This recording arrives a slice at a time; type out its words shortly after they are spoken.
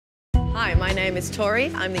Hi, my name is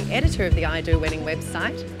Tori. I'm the editor of the I Do Wedding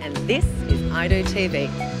website, and this is I Do TV.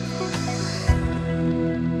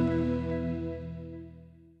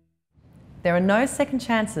 There are no second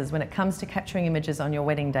chances when it comes to capturing images on your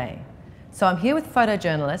wedding day. So I'm here with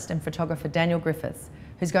photojournalist and photographer Daniel Griffiths,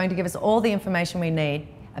 who's going to give us all the information we need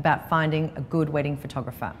about finding a good wedding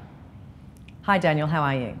photographer. Hi Daniel, how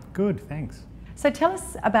are you? Good, thanks. So tell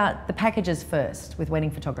us about the packages first with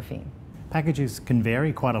wedding photography. Packages can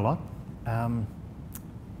vary quite a lot.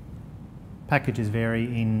 Packages vary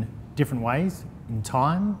in different ways, in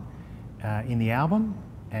time, in the album,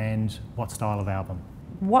 and what style of album.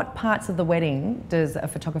 What parts of the wedding does a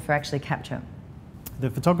photographer actually capture?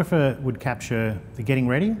 The photographer would capture the getting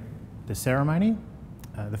ready, the ceremony,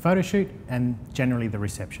 the photo shoot, and generally the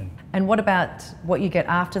reception. And what about what you get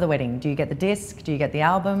after the wedding? Do you get the disc? Do you get the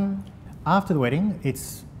album? After the wedding,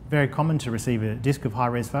 it's very common to receive a disc of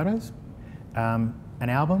high-res photos, an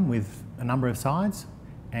album with a number of sides,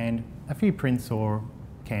 and a few prints or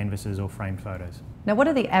canvases or framed photos. Now, what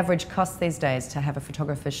are the average costs these days to have a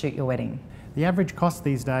photographer shoot your wedding? The average cost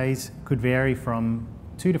these days could vary from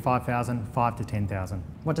 $2,000 to $5,000, $5,000 to $10,000.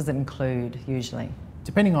 What does it include usually?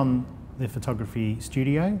 Depending on the photography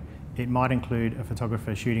studio, it might include a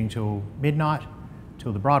photographer shooting till midnight,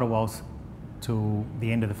 till the bridal waltz, till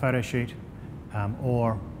the end of the photo shoot,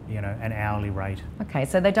 or an hourly rate. Okay,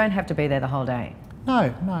 so they don't have to be there the whole day?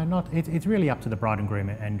 No, not. It's really up to the bride and groom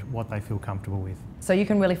and what they feel comfortable with. So you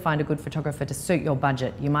can really find a good photographer to suit your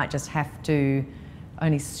budget. You might just have to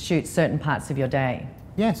only shoot certain parts of your day.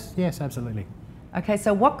 Yes, absolutely. Okay,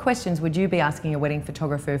 so what questions would you be asking a wedding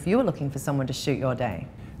photographer if you were looking for someone to shoot your day?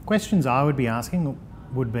 Questions I would be asking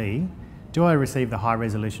would be, do I receive the high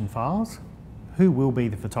resolution files? Who will be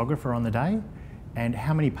the photographer on the day? And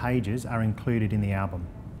how many pages are included in the album?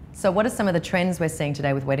 So what are some of the trends we're seeing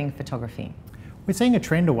today with wedding photography? We're seeing a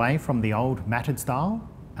trend away from the old matted style.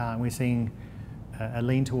 We're seeing a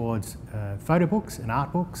lean towards photo books and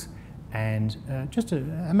art books, and just a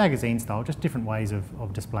magazine style, just different ways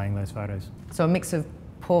of displaying those photos. So a mix of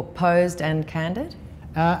posed and candid?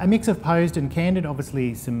 A mix of posed and candid,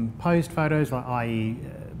 obviously some posed photos, i.e.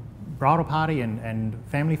 bridal party and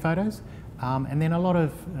family photos, and then a lot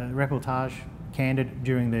of reportage, candid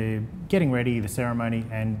during the getting ready, the ceremony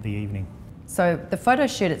and the evening. So the photo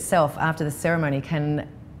shoot itself after the ceremony can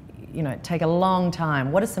take a long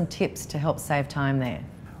time. What are some tips to help save time there?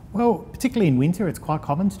 Well, particularly in winter, it's quite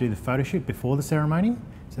common to do the photo shoot before the ceremony,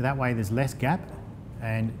 so that way there's less gap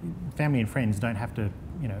and family and friends don't have to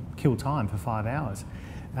kill time for 5 hours.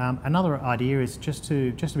 Another idea is just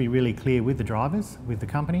to be really clear with the drivers, with the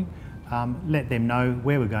company, let them know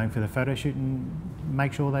where we're going for the photo shoot and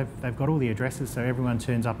make sure they've got all the addresses so everyone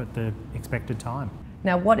turns up at the expected time.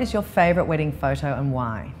 Now, what is your favourite wedding photo and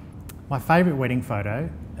why? My favourite wedding photo,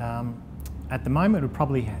 at the moment, would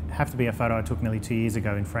probably have to be a photo I took nearly 2 years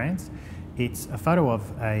ago in France. It's a photo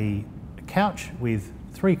of a couch with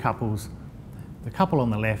 3 couples. The couple on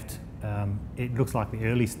the left, it looks like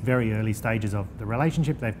the very early stages of the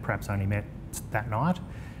relationship. They've perhaps only met that night.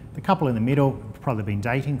 The couple in the middle have probably been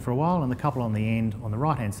dating for a while, and the couple on the end, on the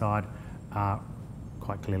right-hand side, are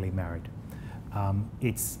quite clearly married.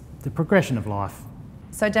 It's the progression of life.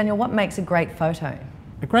 So Daniel, what makes a great photo?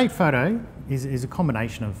 A great photo is a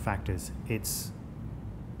combination of factors. It's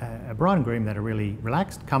a bride and groom that are really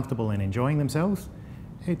relaxed, comfortable and enjoying themselves.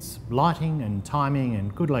 It's lighting and timing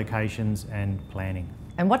and good locations and planning.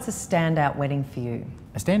 And what's a standout wedding for you?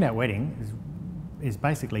 A standout wedding is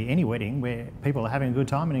basically any wedding where people are having a good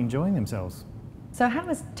time and enjoying themselves. So how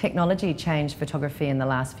has technology changed photography in the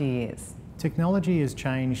last few years? Technology has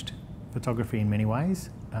changed photography in many ways.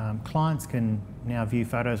 Clients can now view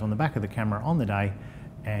photos on the back of the camera on the day,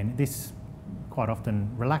 and this quite often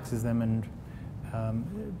relaxes them and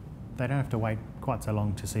they don't have to wait quite so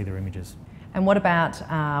long to see their images. And what about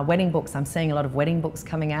wedding books? I'm seeing a lot of wedding books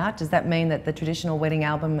coming out. Does that mean that the traditional wedding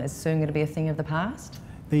album is soon going to be a thing of the past?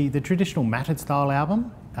 The traditional matted style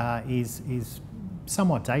album is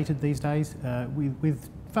somewhat dated these days. With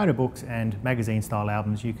photo books and magazine style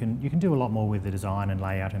albums, you can do a lot more with the design and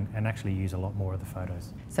layout and actually use a lot more of the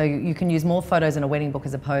photos. So you can use more photos in a wedding book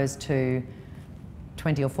as opposed to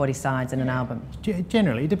 20 or 40 sides in an album?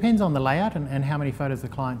 Generally, it depends on the layout and how many photos the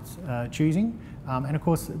client's choosing. And of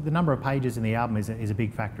course, the number of pages in the album is a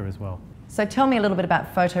big factor as well. So tell me a little bit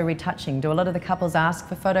about photo retouching. Do a lot of the couples ask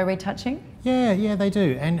for photo retouching? Yeah, they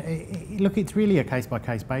do. And look, it's really a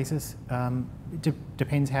case-by-case basis. It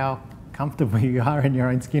depends how comfortable you are in your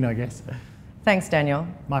own skin, I guess. Thanks, Daniel.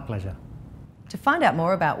 My pleasure. To find out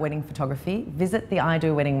more about wedding photography, visit the I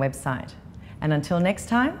Do Wedding website. And until next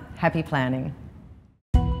time, happy planning.